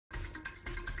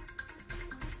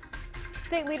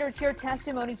State leaders hear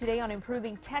testimony today on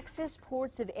improving Texas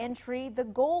ports of entry. The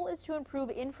goal is to improve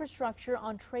infrastructure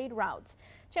on trade routes.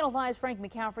 Channel 5's Frank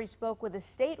McCaffrey spoke with a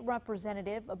state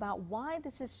representative about why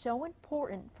this is so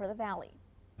important for the valley.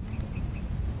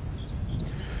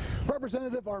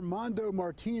 Representative Armando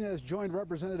Martinez joined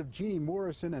Representative Jeannie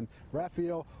Morrison and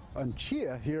Rafael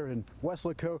Anchia here in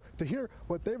Weslaco to hear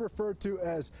what they referred to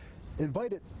as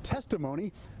invited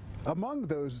testimony. Among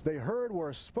those they heard were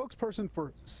a spokesperson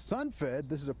for SunFed,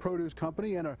 this is a produce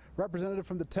company, and a representative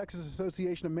from the Texas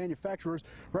Association of Manufacturers.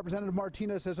 Representative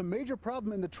Martinez says a major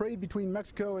problem in the trade between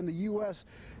Mexico and the U.S.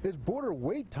 is border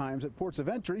wait times at ports of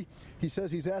entry. He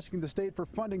says he's asking the state for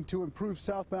funding to improve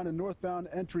southbound and northbound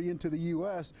entry into the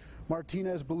U.S.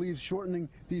 Martinez believes shortening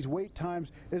these wait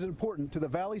times is important to the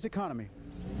valley's economy.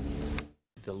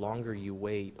 The longer you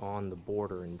wait on the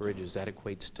border and bridges, that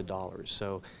equates to dollars.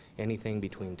 So anything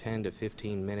between 10 to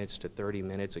 15 minutes to 30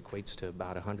 minutes equates to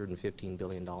about $115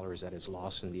 billion that is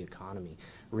lost in the economy.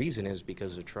 Reason is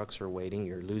because the trucks are waiting,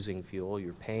 you're losing fuel,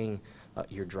 you're paying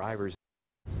your drivers.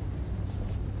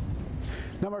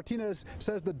 Now, Martinez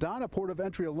says the Donna port of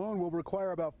entry alone will require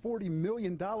about $40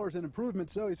 million in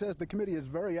improvements, so he says the committee is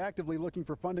very actively looking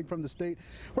for funding from the state.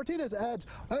 Martinez adds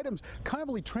items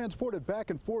commonly transported back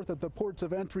and forth at the ports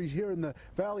of entry here in the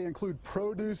valley include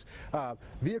produce,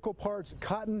 vehicle parts,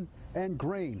 cotton, and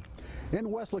grain. In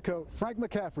Weslaco, Frank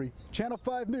McCaffrey, Channel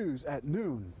 5 News at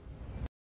noon.